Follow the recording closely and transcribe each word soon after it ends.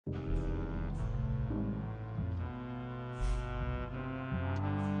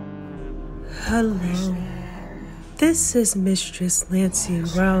Hello, this is Mistress Nancy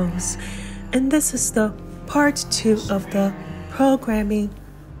Rose, and this is the part 2 of the programming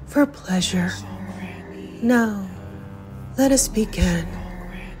for pleasure. Now, let us begin.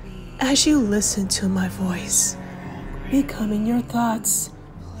 As you listen to my voice, becoming your thoughts,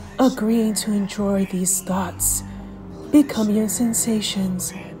 agreeing to enjoy these thoughts, becoming your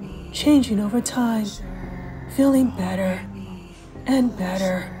sensations, changing over time, feeling better and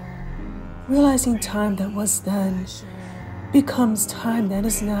better. Realizing time that was then becomes time that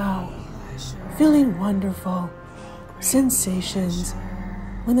is now. Feeling wonderful. Sensations.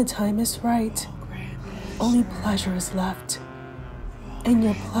 When the time is right, only pleasure is left. And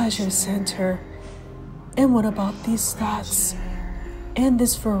your pleasure center. And what about these thoughts? And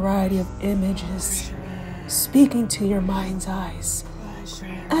this variety of images speaking to your mind's eyes.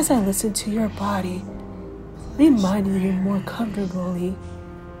 As I listen to your body, reminding you more comfortably.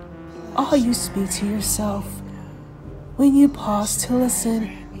 All you speak to yourself when you pause to listen,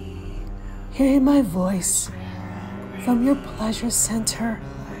 hearing my voice from your pleasure center,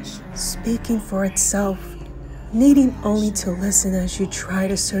 speaking for itself, needing only to listen as you try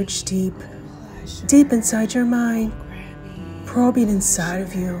to search deep inside your mind, probing inside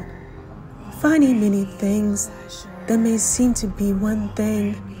of you, finding many things that may seem to be one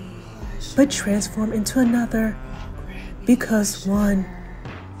thing, but transform into another, because one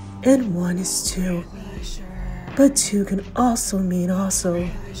and one is two, but two can also mean also,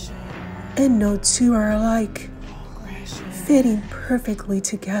 and no two are alike, fitting perfectly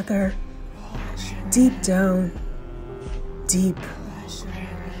together, deep down, deep,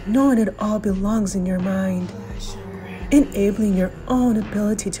 knowing it all belongs in your mind, enabling your own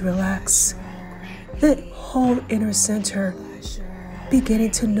ability to relax, that whole inner center, beginning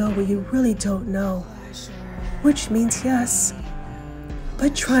to know what you really don't know, which means yes,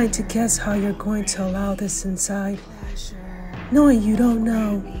 but trying to guess how you're going to allow this inside, knowing you don't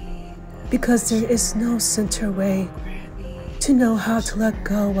know, because there is no center way to know how to let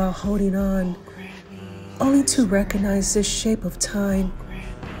go while holding on, only to recognize the shape of time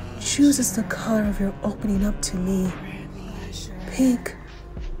chooses the color of your opening up to me, pink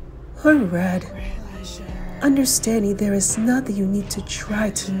or red, understanding there is nothing you need to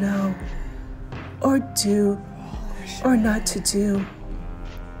try to know, or do, or not to do.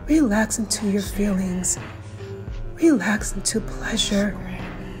 Relax into your feelings. Relax into pleasure.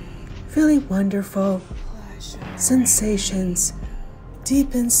 Feeling wonderful. Sensations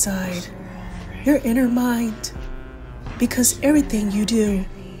deep inside your inner mind. Because everything you do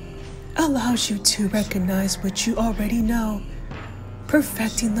allows you to recognize what you already know.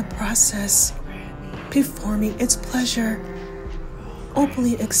 Perfecting the process. Performing its pleasure.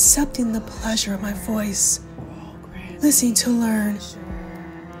 Openly accepting the pleasure of my voice. Listening to learn.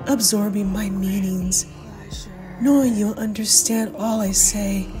 Absorbing my meanings, knowing you'll understand all I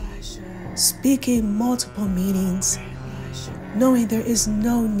say, speaking multiple meanings, knowing there is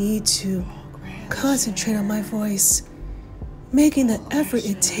no need to concentrate on my voice, making the effort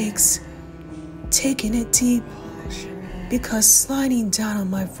it takes, taking it deep, because sliding down on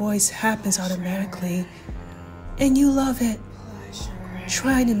my voice happens automatically, and you love it,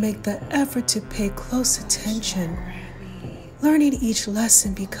 trying to make the effort to pay close attention, learning each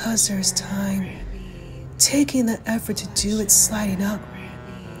lesson because there's time, taking the effort to do it, sliding up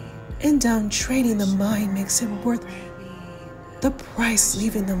and down, training the mind makes it worth the price,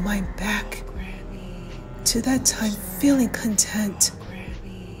 leaving the mind back to that time, feeling content,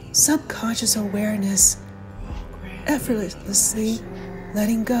 subconscious awareness, effortlessly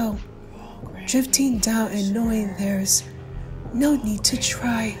letting go, drifting down and knowing there's no need to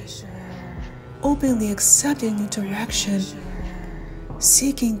try, openly accepting new direction,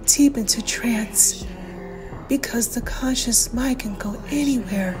 seeking deep into trance, because the conscious mind can go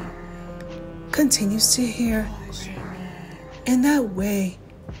anywhere, continues to hear. In that way,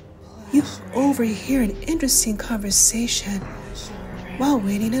 you overhear an interesting conversation while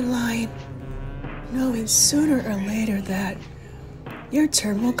waiting in line, knowing sooner or later that your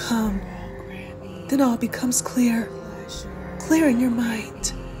turn will come. Then all becomes clear in your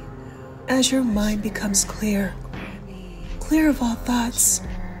mind. As your mind becomes clear of all thoughts,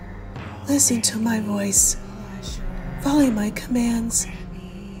 listening to my voice, following my commands,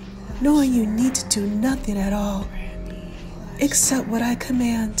 knowing you need to do nothing at all except what I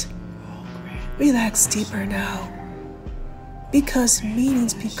command. Relax deeper now, because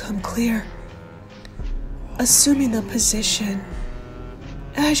meanings become clear, assuming the position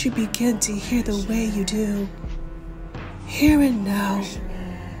as you begin to hear the way you do, here and now,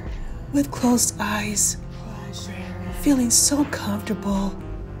 with closed eyes, feeling so comfortable,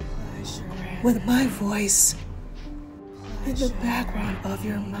 with my voice in the background of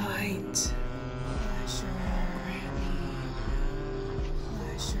your mind.